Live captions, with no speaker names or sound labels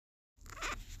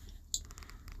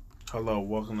Hello,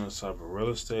 welcome to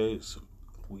CyberRealEstate. So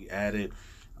we added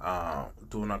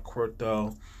doing our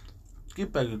crypto.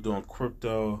 Get back to doing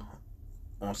crypto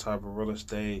on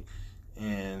CyberRealEstate,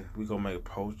 and we're gonna make a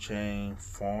post chain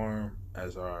farm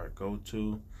as our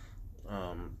go-to.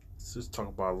 Let's just talk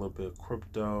about a little bit of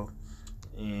crypto,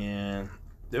 and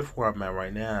therefore I'm at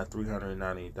right now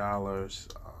 $390.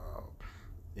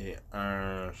 It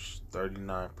earns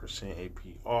 39%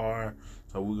 APR.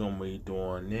 So we're gonna be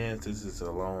doing this. This is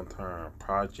a long-term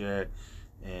project,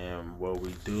 and what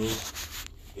we do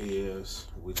is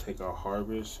we take our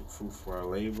harvest, food for our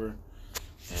labor,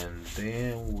 and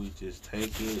then we just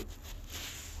take it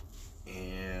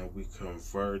and we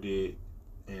convert it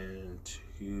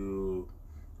into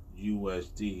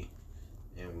USD,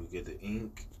 and we get the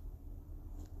ink.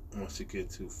 Once it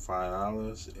gets to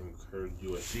 $5 and we convert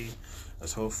USD, and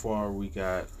so far we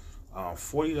got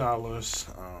 $40.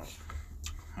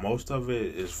 Most of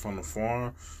it is from the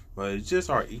farm, but it's just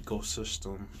our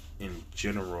ecosystem in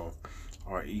general.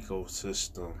 Our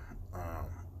ecosystem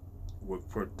with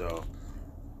crypto.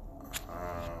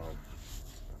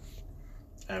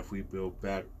 If we build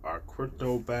back our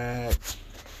crypto back,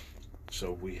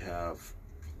 so we have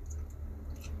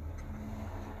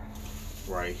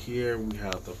right here, we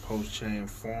have the post chain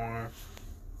farm,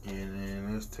 and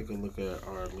then let's take a look at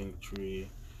our link tree.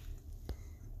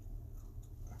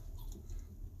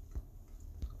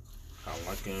 I'm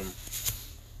liking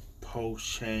post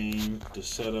chain, the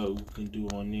setup we can do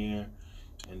on there,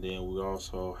 and then we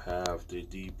also have the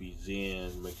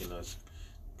DBZN making us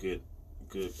good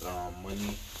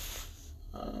money.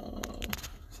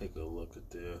 Take a look at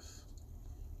this.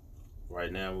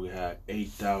 Right now we have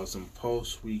 8,000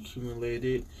 posts we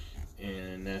accumulated,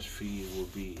 and next feed will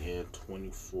be in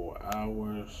 24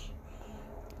 hours.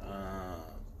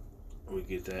 We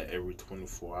get that every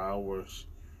 24 hours.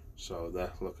 So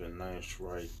that's looking nice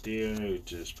right there. It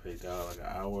just paid out like an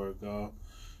hour ago.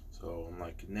 So I'm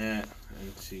liking that.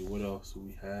 Let's see what else do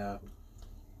we have.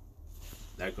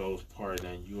 That goes part of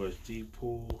that USD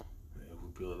pool. And we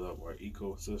build up our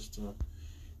ecosystem.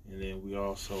 And then we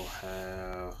also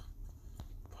have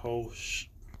post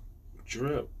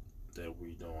drip that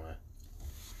we doing.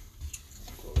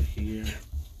 Go here.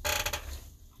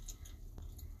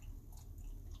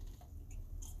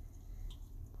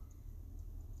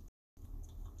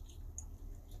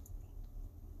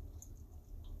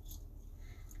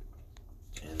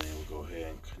 And then we'll go ahead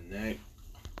and connect.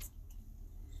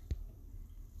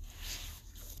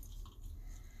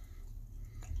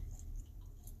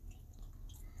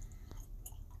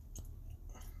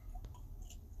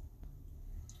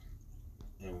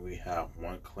 And we have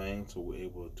one claim, so we're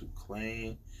able to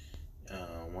claim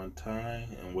one time.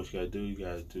 And what you gotta do, you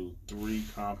gotta do 3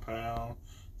 compound.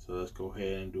 So let's go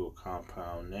ahead and do a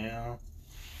compound now.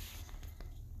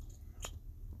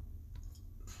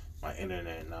 My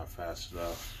internet not fast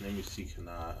enough. Let me see, can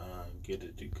I get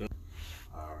it to go?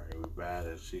 Alright, we're bad.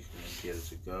 Let's see, can I get it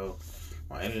to go?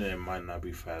 My internet might not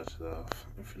be fast enough.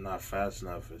 If it's not fast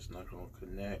enough, it's not gonna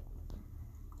connect.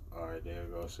 Alright, there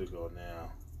it goes. It go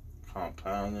now.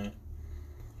 Compounding.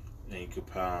 And you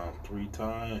compound 3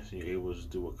 times. You're able to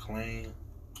do a claim.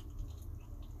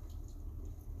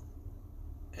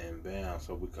 And bam,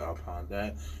 so we compound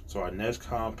that. So our next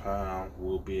compound,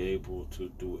 we'll be able to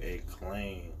do a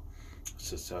claim.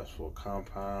 Successful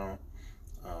compound.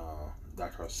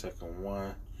 That's our second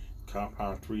one.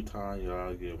 Compound 3 times,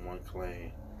 y'all get 1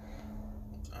 claim.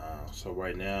 So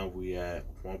right now we at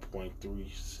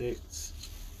 1.36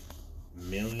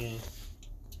 million.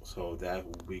 So that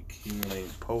will be accumulating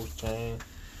post chain,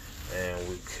 and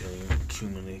we can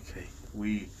accumulate.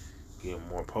 We get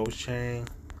more post chain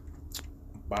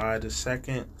by the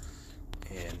second,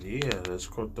 and yeah, that's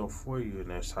crypto for you.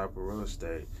 And that's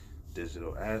CyberRealEstate,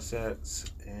 digital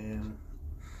assets, and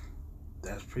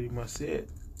that's pretty much it.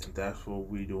 And that's what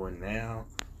we're doing now.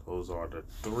 Those are the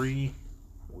 3.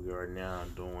 We are now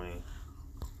doing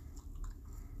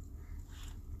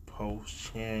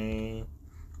post chain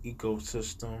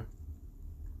ecosystem,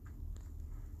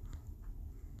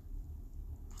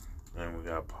 and we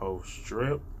got post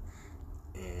drip,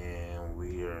 and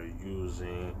we are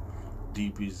using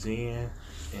DBZN,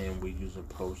 and we're using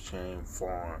post chain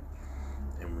farm,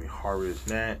 and we harvest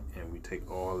that, and we take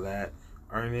all that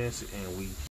earnings and we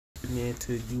put it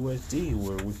into USD,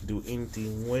 where we can do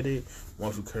anything with it.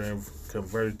 Once we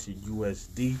convert it to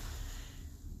USD,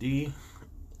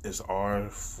 it's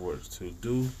ours for to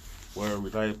do. Where we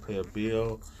like to pay a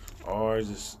bill, or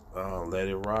just let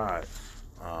it ride.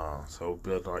 So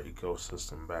build our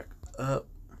ecosystem back up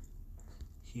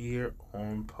here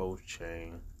on post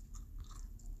chain.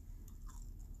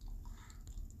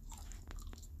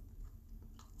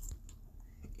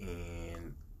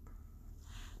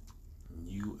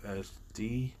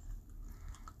 USD.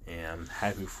 And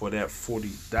happy for that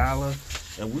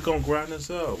 $40. And we're gonna grind this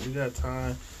up. We got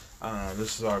time.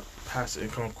 This is our passive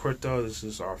income crypto. This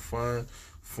is our fun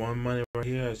money right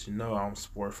here. As you know, I'm a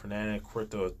sport fanatic,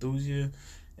 crypto enthusiast,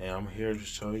 and I'm here to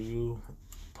show you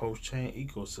post-chain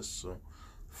ecosystem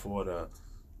for the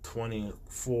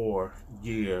 24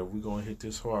 year. We're gonna hit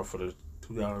this hard for the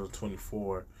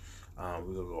 2024. We're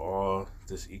gonna go all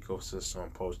this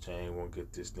ecosystem post-chain. We're gonna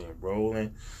get this thing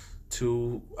rolling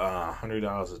to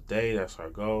 $100 a day. That's our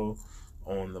goal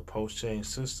on the post-chain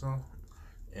system.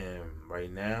 And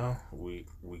right now we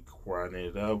grinding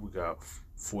it up. We got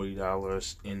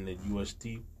 $40 in the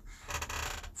USD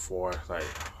for like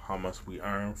how much we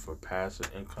earn for passive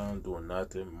income, doing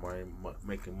nothing,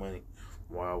 making money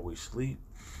while we sleep.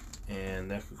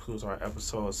 And that concludes our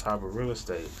episode of Cyber Real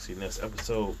Estate. See you next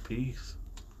episode. Peace.